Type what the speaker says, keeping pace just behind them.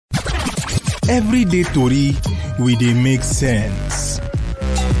everyday tori we dey make sense.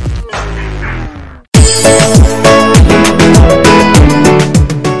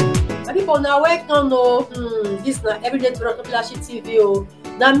 People now welcome this na everyday tori on Top TV o.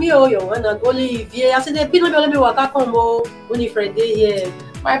 Na me your one and only Ivie. I say the people let me waka come Winifred dey here.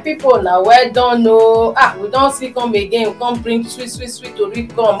 My people now well done we don't see come again. We come bring sweet tori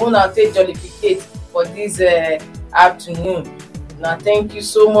come. Una take jollificate for this afternoon. Now thank you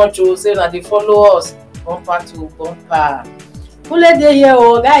so much. Say na dey follow us bumper to bumper. Who dey here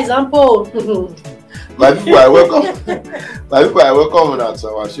guys example. My people, I welcome una to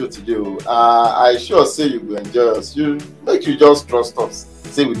our show today. I sure say you will enjoy us. Make you just trust us.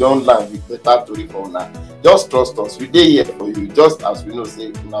 Say we don't land with better tori for una. Just trust us. We dey here for you. Just as we know,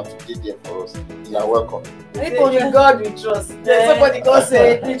 say una to dey there for us. You are welcome. People, in God we trust. Somebody go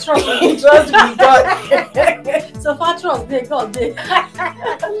say, we trust in God. So far trust dey, God dey.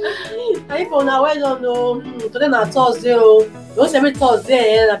 People now well done today na Thursday Don't say every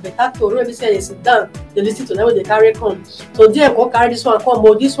Thursday na better tori wey be say dey sit down dey lis ten to them wey dey carry come. Today I go carry this one come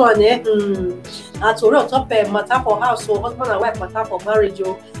this one na tori on top matter for house husband and wife matter for marriage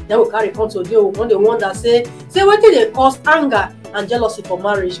then we carry come today we come dey wonder say wetin dey cause anger and jealousy for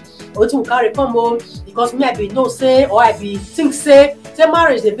marriage. Wetin we carry come because me I be know say or I be think say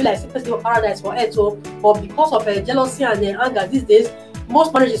marriage dey be like say person dey paradise for earth but because of jealousy and anger these days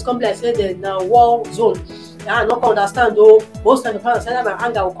most marriages come be like say dem na war zone. I no understand most times the parents say that na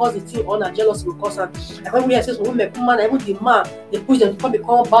anger will cause the thing or na jealousy will cause am. Like when we hear say some women man even the man dey push them to come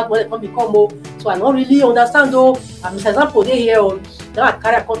become bad when they come become so I no really understand and Mr. Example dey here now I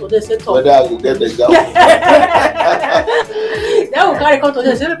carry come today say talk. Whether I go get example. Then we carry come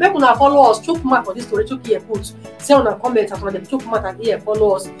today say make una follow us chook mouth for this story chook ear put say una comment as una dey chook mouth and ear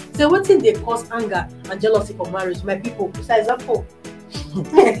follow us say wetin dey cause anger and jealousy for marriage my people. Mr. Example.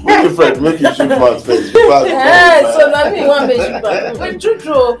 Friend, make you chook mouth first. So na me wan make you back. But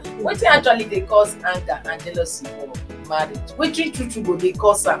true, wetin actually dey cause anger and jealousy for marriage? Wetin true go dey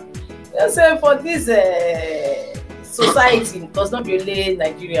cause am? You say for this society, because not be only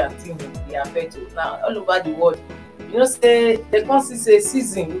Nigeria thing dey affect now all over the world. You know say they come see say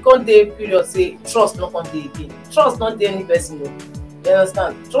season we come dey period say trust no come dey again. Trust not dey any person You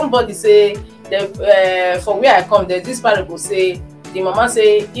understand? Somebody say for where I come there's this parable say the mama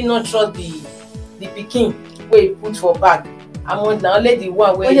say he no trust the pikin wey he put for bag and na only the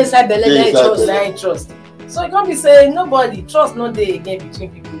one wey inside belle trust. So e come be say nobody trust no dey again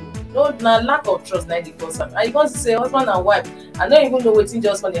between people. No, na lack of trust na dey cause am. And you come see say husband and wife I no even know wetin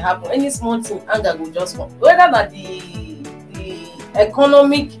just come dey happen. Any small thing anger go just come. Whether na the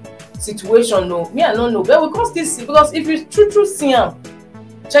economic situation me I no know but we come still see because if you true see am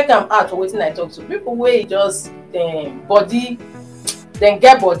check am out for wetin I talk to people wey just body dem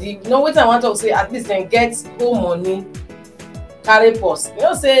get body. You know wetin I wan talk say at least dem get whole money carry purse. You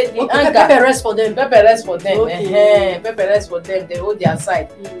know say the anger pepper rest for them. Pepper rest for them. Pepper rest for them. They hold their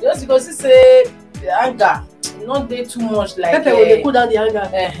side. Just because you say the anger not dey too much like pepper will dey cool down the anger.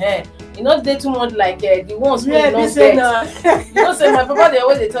 E not dey too much like the ones wey you not get. You know say my papa dey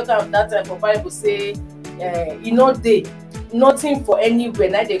always dey talk am that time for Bible say e no dey nothing for anywhere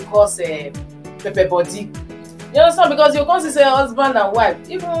na dey cause pepper body. You understand? Because you come see say husband and wife,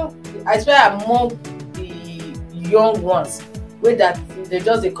 even I swear among the young ones, wey that they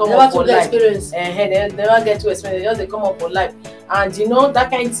just dey come up for life. They never get to experience. They just dey come up for life, and you know that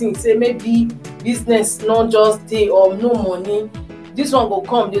kind of thing. Say maybe business not just dey or no money. This one go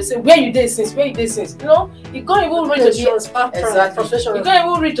come. They say where you dey since? Where you dey since? You know, you can't even reach to the frustration. You can't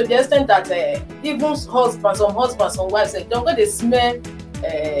even reach to the extent that even some husbands, some wives say don't go dey smell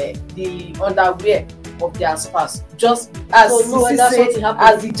the underwear of their spouse just as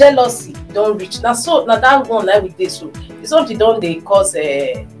as the jealousy don't reach. Now that one like with this it's something don't they cause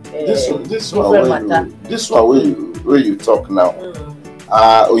this one where you talk now.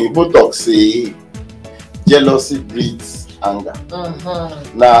 Oyibo talk say jealousy breeds anger.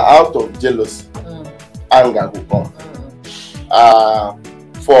 Now out of jealousy anger will come.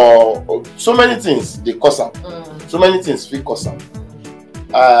 For so many things they cause am. So many things fit cause am.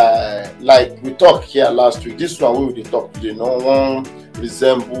 Like we talked here last week, this one we will talk today no one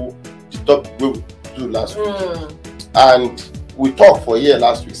resemble the topic we do last week. And we talked for here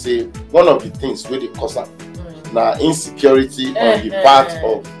last week say one of the things where they cause now insecurity on the part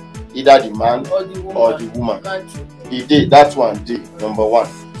of either the man or the woman. That one day number one.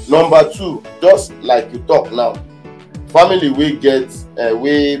 Number two, just like you talk now, family we get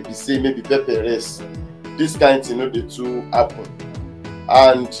we be say maybe pepper rest. This kind of thing they too happen.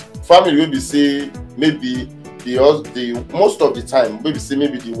 And family will be say maybe the most of the time maybe say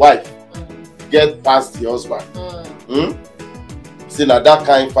maybe the wife get past the husband. Say na that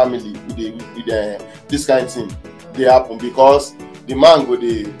kind family with this kind thing dey happen because the man go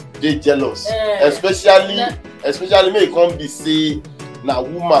dey jealous, especially make e come be say na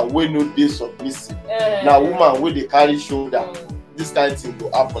woman wey no dey submissive, na woman wey dey carry shoulder. This kind thing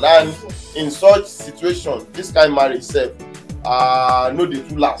go happen, and in such situation this kind marriage sef no dey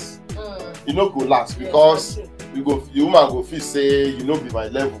too last. E no go last because the woman go feel say you no be my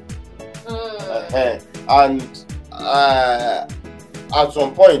level. And at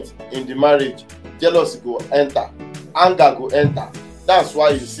some point in the marriage jealousy go enter, anger go enter. That's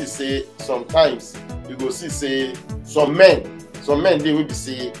why you see say sometimes you go see say some men dey wey be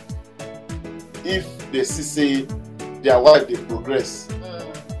say if they see say their wife dey progress,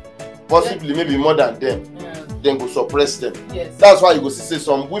 possibly maybe more than them, dem go suppress them. That's why you go see say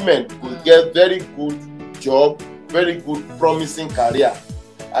some women go get very good job, very good promising career.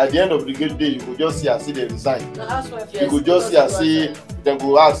 At the end of the day you go just see her say they resign. You go just see her say dem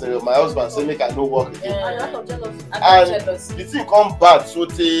go ask my husband say make I no work again. And the thing come bad so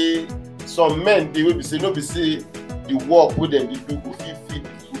tey some men dey wey be say no be say the work wey dem dey do go fit feed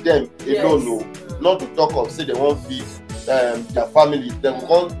them alone o, not to talk of say dem wan feed their family. Dem go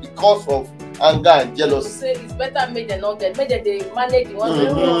come because of anger and jealousy. Say it's better make dem not get, make dem dey manage the one wey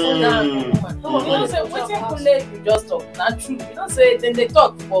down. You know say wetin kule you just talk na true. You know say dem dey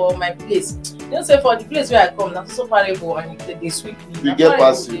talk for my place. You know say for the place where I come na so parable and they sweep me. We get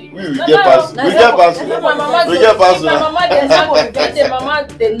pass you. We get pass you. My mama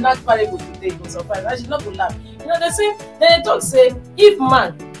dey knack parable today, go surprise. And she no go laugh. You know they talk say if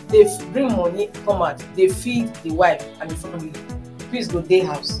man dey bring money come out, dey feed the wife and the family, peace go dey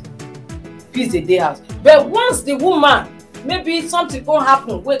house. Peace dey house. But once the woman, maybe something come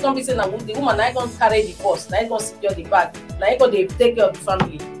happen wey come be say na the woman na come carry the cost, na come secure the bag, na come dey take care of the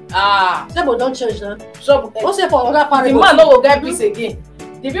family. People don change now. So what's say for other parents? The man no go get peace again.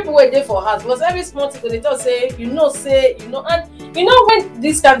 The people wey dey for house, because every small thing go dey talk say and when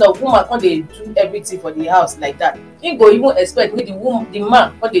this kind of woman come dey do everything for the house like that, he go even expect make the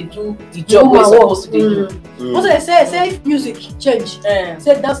man come dey do the job wey suppose to dey do. Also they say if music change,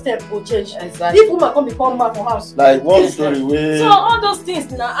 say that step go change. Exactly. If woman come become man for house, like one story wey. So all those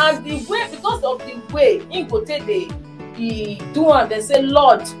things na, and the way, because of the way he go take dey do am, they say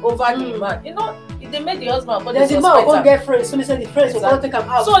Lord over the man. You know, they make the husband but there's the man go get friends, so they say the friends will go take am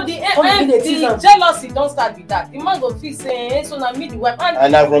out. So the jealousy don start with that. The man go feel say so na me the wife,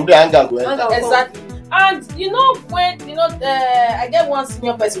 and na from there anger go enter. Exactly. And you know when I get one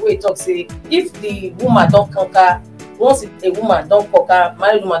senior person wey talk say if the woman don conquer, once a woman don conquer,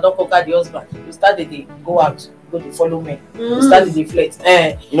 married woman don conquer the husband, you start dey go out, go dey follow men, you start dey flirt.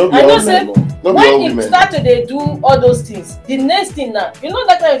 I know say when you start to dey do all those things, the next thing na, you know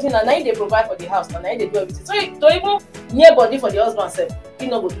that kind of thing na him dey provide for the house, na him dey do everything. So to even near body for the husband sef, he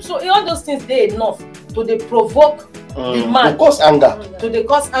no go do. So all those things dey enough to dey provoke the man, to cause anger, to dey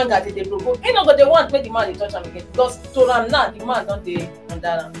provoke. He no go dey want make the man dey touch am again, because to am now the man don dey under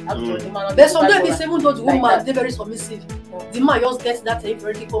am. Actually the man don dey. There's some wey be say even though the woman dey very submissive, the man just get that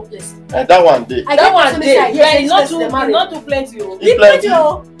inferiority complex. And that one dey. That one dey. Yeah, e not too plenty o. E plenty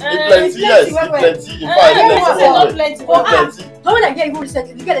o. Yes, e plenty. In fact, not plenty. No one I get even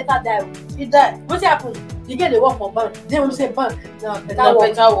recently, the girl later die. He die. Wetin happen? The girl dey work for bank. Then when we say bank, na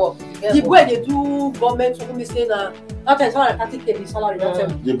better work. The boy dey do government, so we say na that time 130K the salary that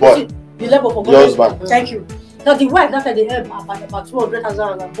time. The boy. The level for government. The husband. Thank you. Now the wife that time dey earn about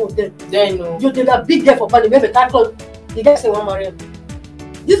 200,000 and both them. Then no. You dey a big girl for family, maybe better clothes. The guy say wan marry am.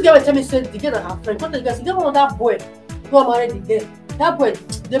 This girl will tell me say the girl na her friend. Come tell the guy say get one that boy who wan marry the girl. That boy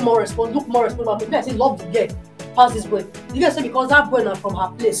dey look more responsible. Maybe I say love the girl pass this boy. The girl say because that boy na from her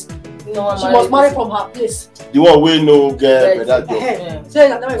place. No, she must marry from her place. The one wey no get better job. Say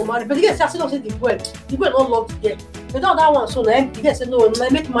that way go marry. But the girl say I still say the boy don't love the girl. But now that one so na the girl say no,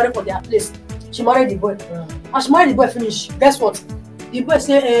 make him marry for their place. She marry the boy. As she marry the boy finish, guess what? The boy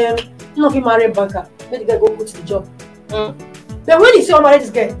say no fit marry banker. Make the girl go quit the job. But when he say I marry this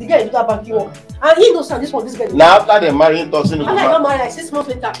girl, the girl do that banking work. And he knows this girl. Now after they marry him, talk say no. After I got married like 6 months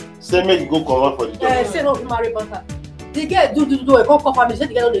later. Say make you go comot for the job. Say no fit marry banker. The girl do I come call family, say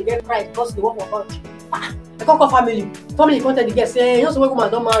the girl dey get cry because they work for bank. I come call family come tell the girl say you know say when woman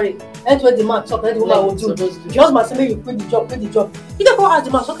don marry, and when the man talk, then the woman will do. The husband say make you quit the job. He dey come ask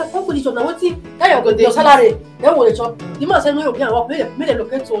the man, so come quit the job, na wetin that your salary, then we dey chop. The man say no, you can work, make dem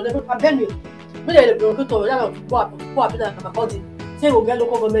locate to Benue, make dem locate to that go up na Makodi, say we go get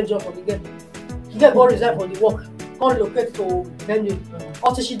local government job for the girl. The girl go resign for the work, come locate to Benue.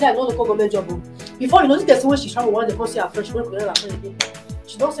 Until she die, no local government job. Before you know, this person when she travel one day, come see her friend, she won't connect her friend again.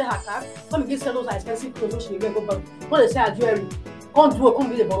 she don't sell her car, come get sell those expensive clothes, so she get go back. When they sell her jewelry, come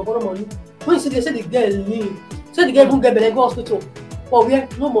be the borrow money. When you see they say the girl leave, say the girl even get belle go hospital, but we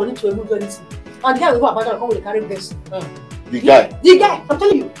have no money to even do anything. And the guy will go abandon and come with the carry breast. The guy, I'm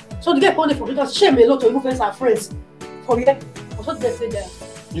telling you. So the guy called for because shame a lot to even friends her friends. For here, so they say that.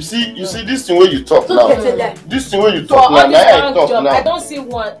 You see this thing where you talk So now. This thing where you For talk all this now. kind of job, I don't see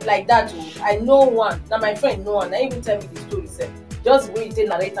one like that. I know one. Now my friend know one. I even tell me the story. Say just the way you take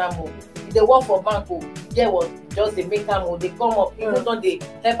narrate am o. If they work for bank o, get what? Just they make am o. They come up even though they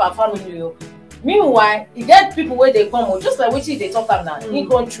help our family o. Meanwhile, you get people where they come just like wetin they talk am now. He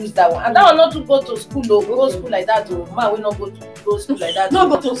go choose that one, and that one not to go to school o. Go school like that o. Man, we not go school like that. No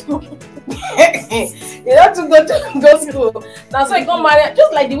go to school. You have to go school. Now so you come marry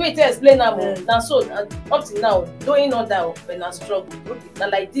just like the way they explain am o. Now so up till now, doing all that when na struggle. Now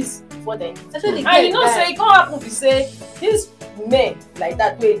like this for them. And you know say it can't happen to say these men like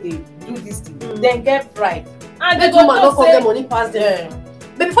that way they do this thing. Then get pride. And they That woman go don't come say get money pass them.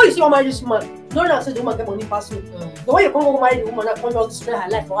 But before you see one marry this woman, don't say the woman get money pass you. The way you come over marry the woman, that come just destroy her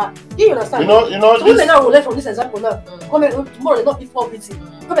life for her. Do you understand? You know. So women now will learn from this example now. Come tomorrow they not be for beating.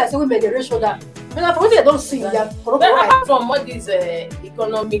 Come and say women they raise shoulder. But for what they don't see, they are corrupt. But apart from all these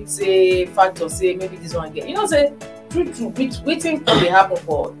economic factors, say maybe this one get. You know say true, wetin can dey happen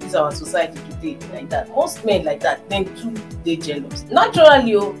for this our society today like that. Most men like that, them too they jealous.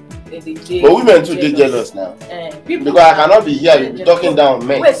 Naturally, they jealous. But women too they jealous now. People Because I cannot be here, you be talking down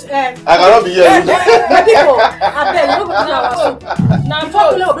men. Wait, I cannot be here. people, abeg, you no go to our soup. Now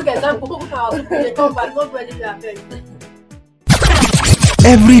Before we bring example, go to our soup, they come back, not do anything abeg.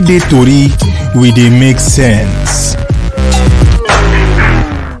 Everyday tori we dey make sense.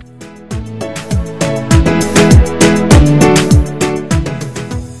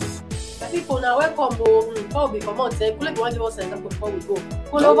 People now welcome before we come on say Kule wan give us example before we go.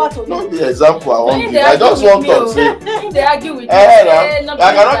 Go over to Not you. the example I want If give. I just want to say. If they argue with you, I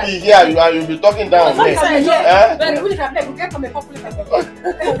cannot be here and you'll be talking down Sorry, men. sorry, Eh? but we can we get come before Kule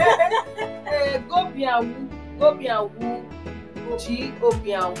go be and woo, G O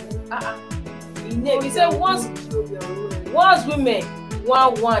B and woo. In name, he say once women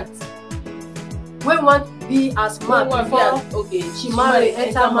want. we want be as man before she marry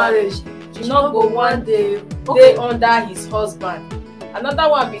enter marriage. She not go one day stay under his husband. Another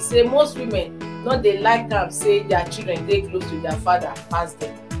one be say most women not dey like am say their children dey close to their father pass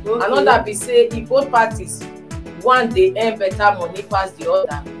them. Another be say if both parties one dey earn better money pass the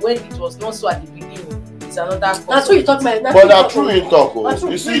other when it was not so at the beginning. It's another cause. Na true you talk my. But na true you talk o.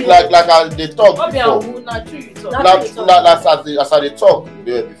 You see like as they talk before. Na true you talk. As I dey talk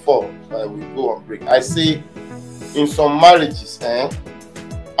before we go on break, I say in some marriages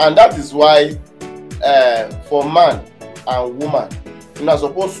and that is why for man and woman una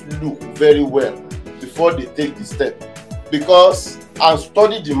suppose look very well before they take the step, because and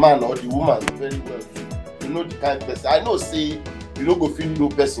study the man or the woman very well too. You know the kind of person. I know say you no go fit know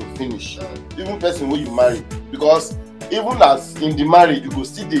person finish, even person wey you marry, because even as in the marriage you go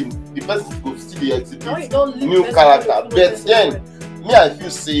see the person go still dey exhibit new character. But then me I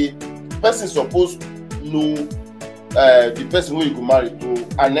feel say person suppose know the person wey you go marry to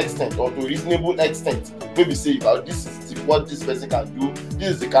an extent or to a reasonable extent. Maybe say this is what this person can do, this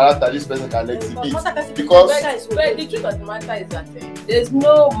is the character this person can exhibit. Because but the truth of the matter is that there's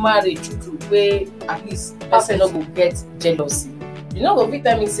no marriage true where at least person no go get jealousy. You no go fit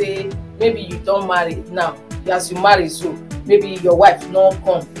tell me say maybe you don marry now as you marry so maybe your wife no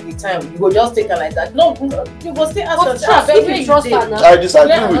come the time you go just take her like that. No, you go still ask yourself where you dey. I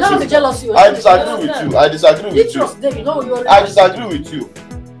disagree with you. I disagree with you.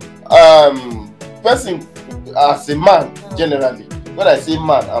 Person as a man generally, when I say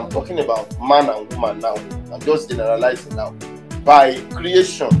man, I'm talking about man and woman now. I'm just generalizing now. By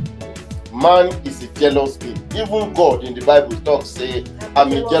creation, man is a jealous being. Even God in the Bible talks say,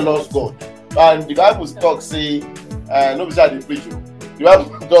 I'm a jealous God. And the Bible talks say, no be say I dey preach you. The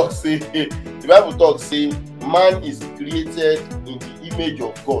Bible talks say, man is created in the image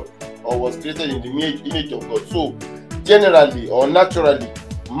of God, or was created in the image of God. So generally or naturally,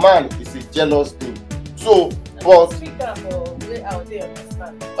 man is a jealous being. So, but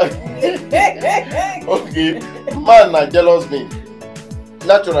okay, man na jealous being.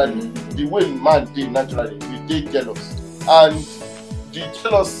 Naturally, the way man dey naturally, we dey jealous, and the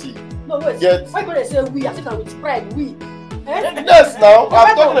jealousy. No wait. Why go dey say we? I think I with pride we. Yes, now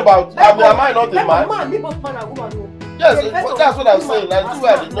I'm talking about. Am I not a man? Man, me both man and woman. Yes, that's what I'm saying.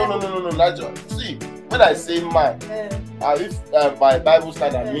 No. See, when I say man, if by Bible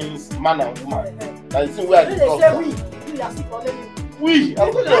standard means man and woman. And the thing where I talk about.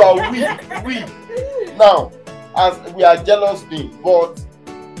 I'm talking about we. Now, as we are jealous beings, but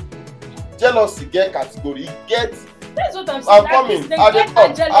jealousy get category, it gets. That's what I'm saying. I'm coming. I dey come.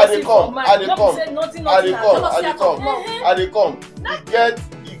 You get. I dey come.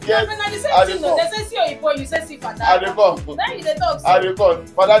 They say see Oyibo, you say see Father. I dey come. Now you dey talk. I dey come.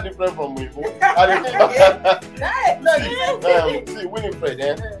 Father different from Oyibo. I dey come. See, Winifred,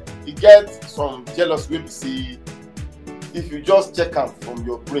 you get some jealousy wey be say if you just check am from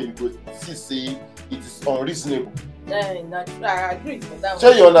your brain, you go see say it is unreasonable. I agree with that.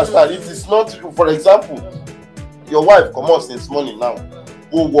 So you understand? It is not. For example, your wife comot since morning now,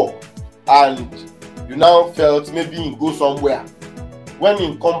 go work, and you now felt maybe he go somewhere. When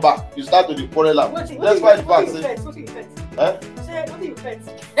he come back, you start to dey quarrel am. That's why the fact say. What do you fet? Say, what do you fet?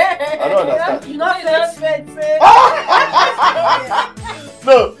 I don't understand. You not fet.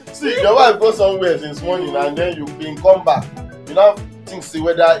 No, see, your wife go somewhere since morning and then you been come back. You now think say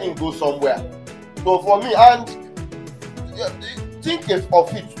whether he go somewhere. So for me, and think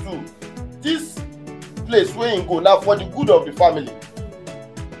of it too. This place where he go now for the good of the family.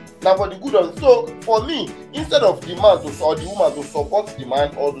 Now for the good of so for me, instead of the man to or the woman to support the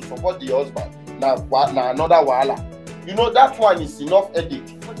man or to support the husband, now another wahala. You know that one is enough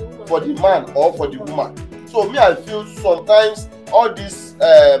headache for the man or for the woman. So me, I feel sometimes all this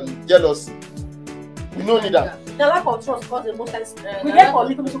jealousy, we don't need that. The lack of trust causes most times. We get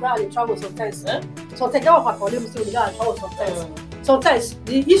colleagues who dey travel sometimes. Sometimes get one for colleagues who dey travel sometimes. Sometimes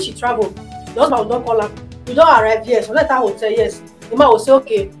if she travel, the husband will not call her. You don't arrive yes, so let her hotel yes. The man will say,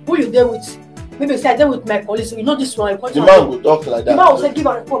 okay, who you there with? Maybe say I there with my colleagues. So you know this one. The man will talk like that. The man will say, give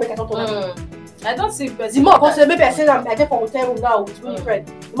her a phone, make I talk to her. I don't see person. The man will say, maybe I say I there for hotel room now with Winifred.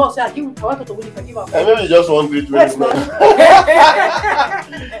 The man will say, I want to talk to Winifred, give her. And maybe just one great Winifred.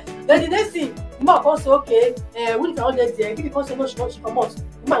 Then the next thing, the man will say, okay, Winifred on there, give me say no, she come out.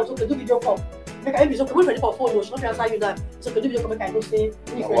 The man will say, okay, do video call. Make I be so Winifred for phone, no, she not answer you now. So do video call, make I know say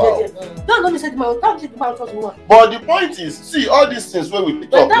Winifred there. Don't me say the man, don't take the man trust the woman. But the point is, see all these things where we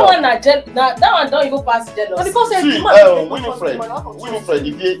talk that one that one don't even pass jealous. But because see, Winifred,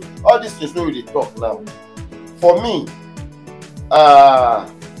 if you all these things where we talk now, for me,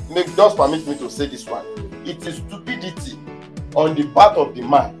 just permit me to say this one. It is stupidity on the part of the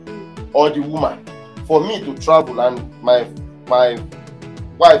man or the woman for me to travel and my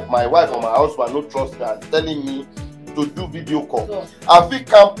wife or my husband no trust me and telling me to do video call. So, I fit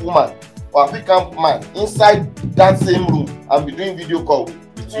camp woman or I fit camp man inside that same room and be doing video call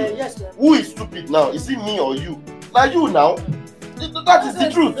with you. Yes, who is stupid now? Is it me or you? Now you now. That is the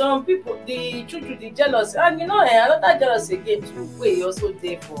truth. Some people, the truth, the jealousy, and you know, another jealousy again too. Wey also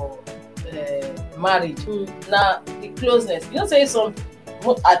there for marriage. Now the closeness. You know, say some.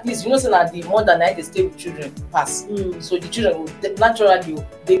 At least you know say that the mother na dey stay with children pass. So the children will naturally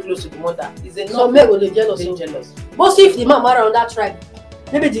dey close to the mother. Is enough. So men go dey jealous. But if the man marry on that tribe,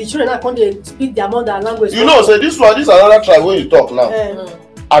 maybe the children now come dey speak their mother language. You know, say this another tribe wey you talk now.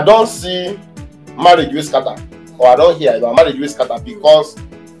 I don see marriage wey scatter, or I don hear about marriage wey scatter because,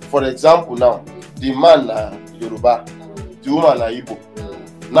 for example, now the man na Yoruba, the woman na Igbo.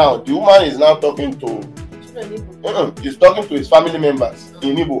 Now the woman is now talking to. He's talking to his family members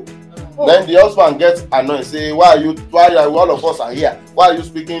in Igbo. Then the husband gets annoyed, say, why are all of us are here? Why are you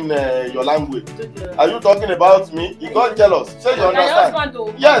speaking your language? Are you talking about me? He got jealous. Say you understand?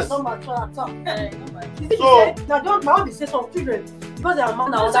 Yes. So now don't now be say some children because they are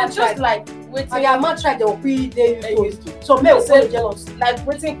man now that just like Wetin and their man tribe they will be they used to. So men will say jealous. Like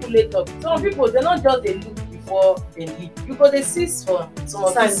Wetin Kule talk. Some people they not just they look before they leave. Because they see for some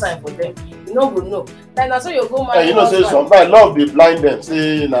of these signs for them. You know go know. Like now so you go marry. You know say sometimes love dey blind them.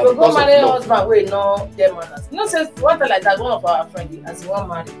 Say na you go marry husband wey no get manners. You know say one time like that one of our friends as he wan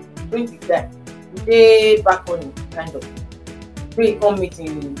marry bring the guy dey back on kind of wey come meet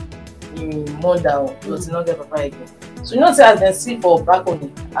him mother because he no get papa again. So you know say as dem see for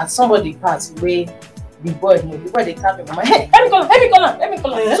balcony as somebody pass wey the boy dey tap him mama hey let me call am.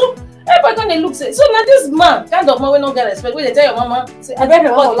 So everybody come dey look say so na this man kind of man wey no get respect wey dey tell your mama say let me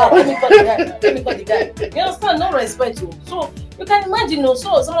call the guy. You understand? No respect o. So you can imagine o.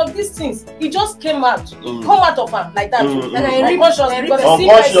 So some of these things e just come out of am like that. And unconscious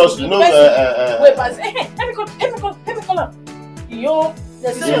you know wey pass hey let me call am. Yo.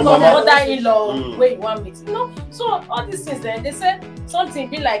 They say your mother-in-law where you want meet. You know, so all these things then they say something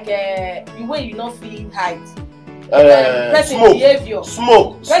be like the way you not feel hide. Smoke behavior.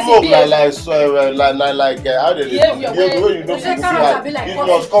 Smoke like how they behavior way you don't feel hide. It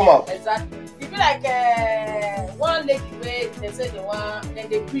must come out. Exactly. It be like one lady where they say they want then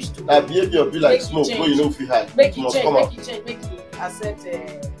they preach to. Behavior be like smoke where you don't feel hide. Make it change. accept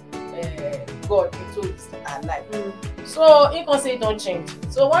God into her life. So he can say don't change.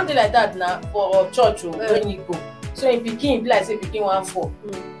 So one day like that now for church when you go, so in pikin be like say pikin 1-4.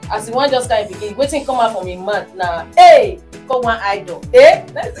 As he wan just carry pikin, wetin come out from him mouth na hey, come one idol.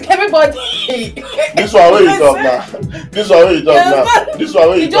 Everybody. This one wey you talk now. This one wey you talk now. This one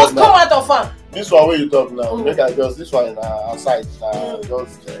wey you talk now. He just come out of am. This one wey you talk now. Make I just this one aside.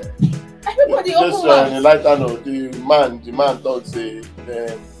 Just. Everybody open just mouth. in the light of the man talk say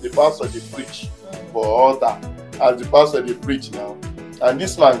the pastor dey preach for altar as the pastor dey preach now, and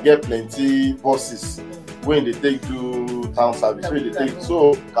this man get plenty buses wey dey take do town service wey dey take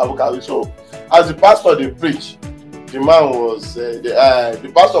so kabu so as the pastor dey preach, the man was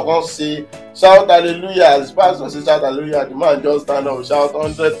the pastor come say shout hallelujah. As the pastor say shout hallelujah, the man just stand up shout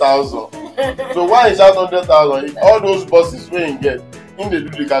 100,000. So why he shout 100,000? All those buses wey he get, him dey do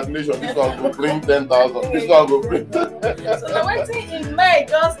the calculation. This one go bring 10,000. This one go bring. So na wetin in mind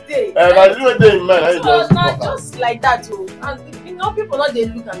just dey. Na the way dey in mind. So na just like that o. And people no dey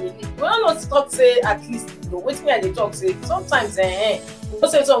look am dey live. We no talk say at least wetin me I dey talk say sometimes you know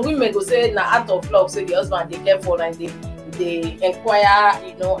say some women go say na out of love say the husband dey care for and dey inquire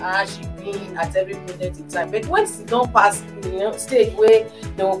how she be at every point in time. But once e don pass stage wey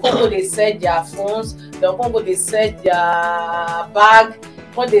they go come go dey search their phones, they go come go dey search their bag,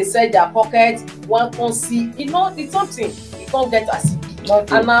 come dey search their pocket, one come see it's something e come get as e be.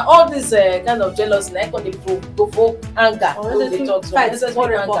 And na all this kind of jealousy na come dey provoke anger wey dey talk so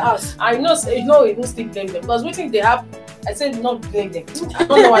unnecessary anger. And you know even still blame them because wetin dey happen. I say not blame them. I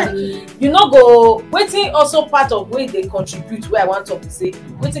don't know why. You know go wetin also part of wey dey contribute wey I wan talk be say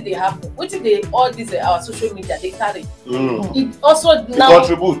wetin dey happen, wetin dey all this our social media dey carry. It also now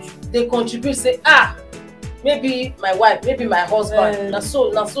dey contribute say maybe my wife, maybe my husband, na so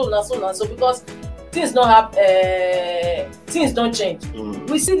because things don't happen, things don't change.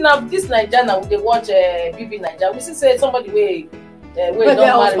 We see now this Naija now we dey watch BB Naija. We see say somebody wey don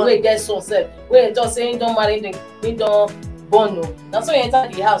marry, wey get son sef, wey just say he don marry, he don born o. Na so he enter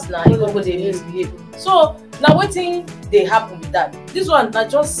the house now, he go dey misbehave. So na wetin dey happen with that. This one na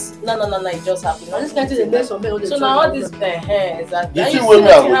just e just happen. This kind thing dey make some men no dey. So na all this exactly. The thing wey me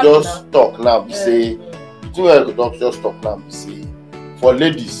I go just talk now be say the thing wey I go just talk now be say for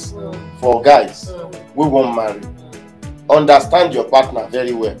ladies, for guys wey wan marry, understand your partner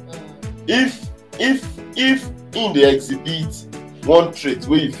very well. If in dey exhibit one trait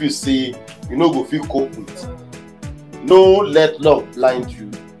wey you feel say you no go fit cope with, no let love blind you,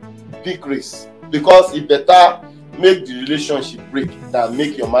 pick race, because e better make the relationship break than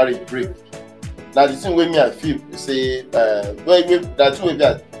make your marriage break. Na the thing wey me I feel say that thing wey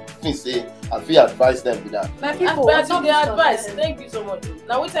I think say I fit advise them be that. My people, as you dey advise, thank you so much.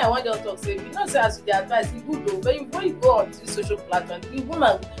 Now wetin I wan just talk say, you know say as you dey advise, e good o. But when you go on this social platform, the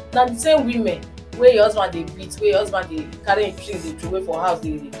woman na the same women wey your husband dey beat, wey your husband dey carry him things dey throw away for house,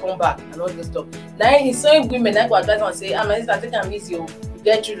 dey come back and all this stuff. Na the same women na go advise am say, my sister take am easy o. You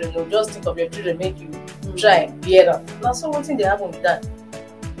get children o, just think of your children, make you try bear am. Na so wetin dey happen with that.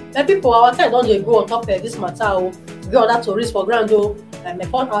 My people, our time don dey go on top this matter o. We get other tourists for ground o.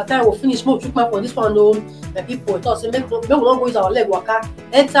 Our time will finish more treatment for this one though. The people talk say make we not go use our leg waka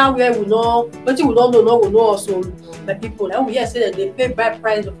enter where we know wetin we don't know no we know also. The people now we hear say that they pay bride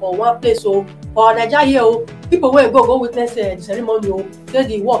price for one place so for Naija here o, people wey go witness the ceremony o, say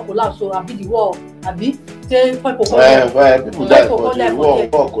the wall collapse so abi the wall abi say people people die for the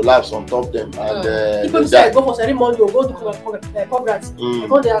wall collapse on top them and people say go for ceremony o, go do congrats,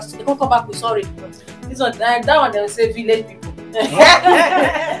 they come back with sorry. This one that one dem say village people.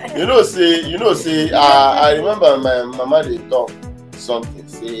 you know say I remember my mama dey talk something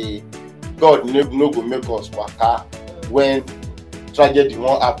say God no go make us waka when tragedy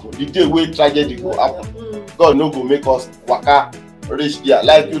wan happen. The day wey tragedy go happen, God no go make us waka reach there.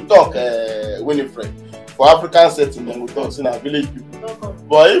 Like you talk Winifred, for African setting dem go talk say na village people.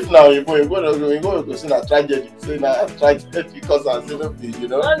 But if now you go say na tragedy, say na tragedy because I say no be,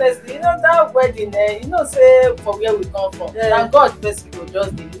 Honestly, that wedding, say for where we come from, na God best people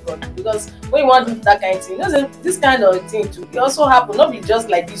just dey look on, because when you want to do that kind of thing, say this kind of thing too, it also happen, not be just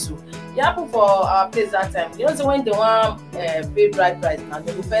like this o. It happen for our place that time. Say when they wan pay bride price, now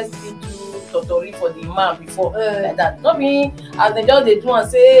they go first do totori for the man before like that. Not be as they just dey do and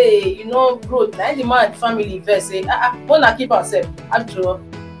say growth. Na the man family first say wanna keep herself. After all,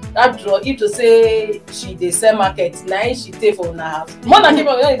 if to say she dey sell market, na she take for una house. Wanna keep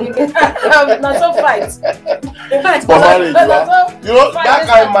her na so fight. For marriage, that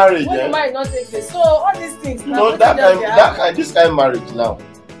kind of marriage. Marriage not take place. So all these things.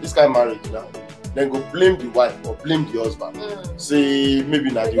 This kind of marriage now. then go blame the wife or blame the husband. Say maybe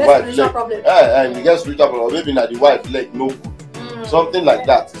na the That's wife spiritual leg, problem. and you get spiritual problem, or maybe na the wife leg no good, something like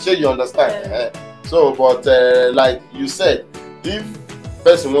that. Sure, you understand? So, but like you said, if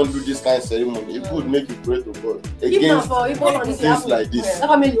person wan do this kind of ceremony, it good make you pray to God against things like this. That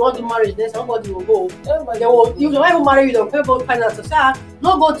family want to marry, then somebody will go. They will, if they want to marry you, they'll pay both finances. Say,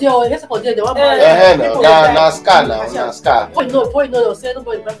 no go there, or yes, for there, they want marry. Na scar. Before you know, they'll say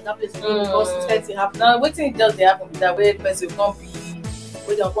nobody back to that place again because it's happen. Now, wetin just dey happen be that way person come be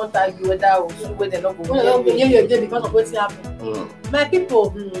wey dem contact you whether or wey dem no go hear you again because of wetin happen. My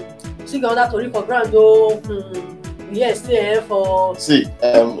people, see the other Tori for ground though. Yes, stay for. See,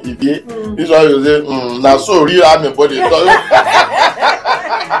 if you this one you say, now so real army body. How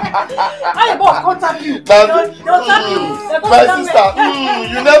you boss contact you? They'll tell you. My sister,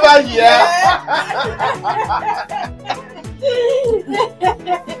 you never hear.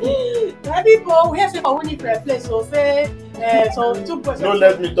 My people, we have say for winning for a place, so say so 2%. Don't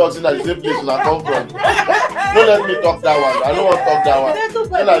let me talk in the same place I come from. Don't let me talk that one. I don't want to talk that one.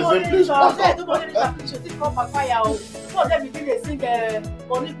 Some of them begin to sing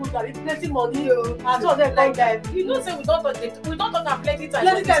money good and plenty money. And some of them like that. You know, say we don't talk am plenty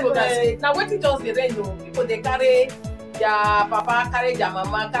times. Now wetin just dey reign o, people dey carry their papa, carry their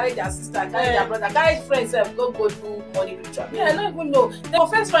mama, carry their sister, carry their brother, carry friends sef go do money ritual. Me, I no even know. They go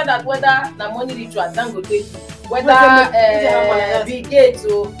first find out whether na money ritual Dangote do, whether gbege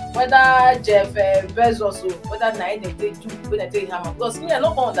o, whether Jeff Bezos o, whether na him dey take do wey dem take hammer. Because me, I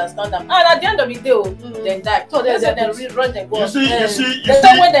no come understand am. And at the end of the day o, dem die. So dem run dem go. You see.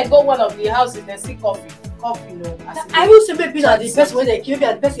 When dem go one of the houses, dem see coffee. No. I will say maybe that the person when they kill,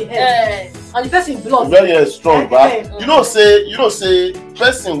 maybe the person head and the person blood. Very strong, but you know say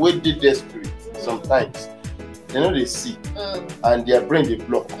person wey dey desperate sometimes they know they see and their brain dey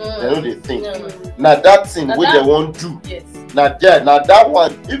block. They know they think. Now that thing wey they want do. Yes. Now that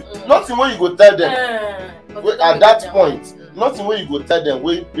one. If nothing wey you go tell them at that point, nothing wey you go tell them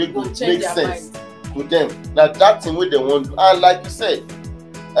wey go make sense to them. Now that thing wey they want do, and like you said,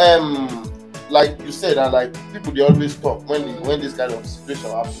 and like people they always talk when this kind of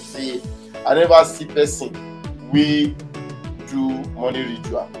situation happen. Say, I never see person we do money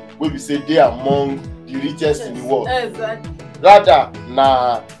ritual. We be say they are among the richest in the world. Exactly. Rather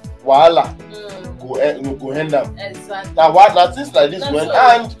na wahala go end up. Exactly. Now things like this when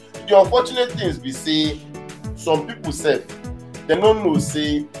and the unfortunate things be say some people say they don't know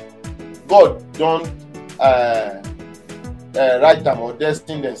say God don't write them or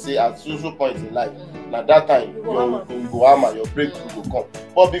destine them say at social point in life. Now that time you go hammer, your breakthrough go come.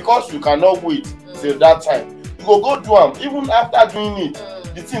 But because you cannot wait till that time, you go do them. Even after doing it,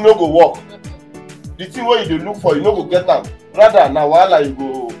 the thing no go work. The thing where you dey look for, you no go get them. Rather now wahala you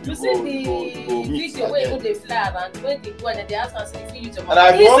go. You see the video where they fly around, when they go and they ask us if you use your money.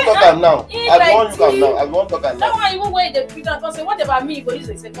 And I won't talk am now. I won't talk am now. That one even when they put down and say, what about me? You go use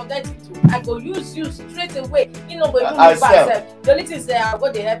it, say forget it too. I go use straight away. You know, but you don't back. The only thing say I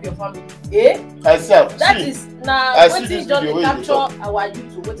go dey help your family. I see. That is now wetin just dey capture our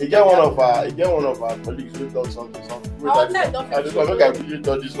youth. He get one of our colleagues who talk something. I just want to quickly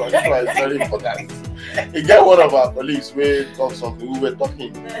talk this one. This one is very important. He get one of our colleagues who talk something. We were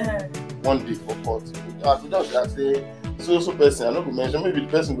talking one day for court. We just say so person. I no go mention. Maybe the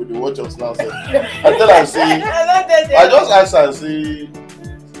person go dey watch us now. So I tell am say I just ask am say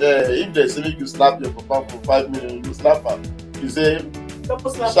if they say make you slap your papa for 5 million, you slap am. You say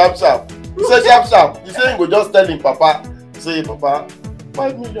sharp. You say sharp. You say you go just tell him papa. Say papa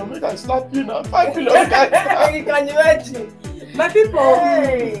 5 million. Make I slap you now. 5 million. You can imagine. My people,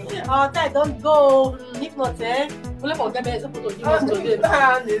 our time don't go. If not, we'll forget the example to give us today.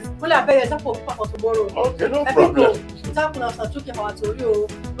 We'll have better example for tomorrow. Okay, no problem. It's happened after talking about Tori.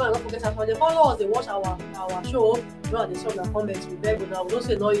 Don't forget that they follow us, they watch our show. You know, they saw the comments. We beg now. We don't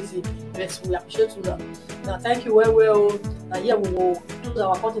say no easy, but we appreciate you. Now, thank you well. Now, yeah, we will do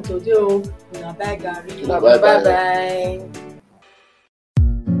our content today. Bye, Gary. Bye.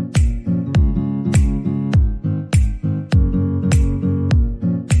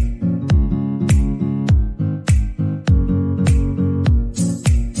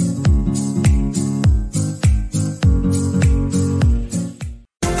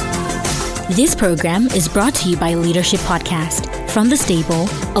 This program is brought to you by Leadership Podcast from the stable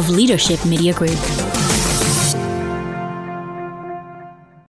of Leadership Media Group.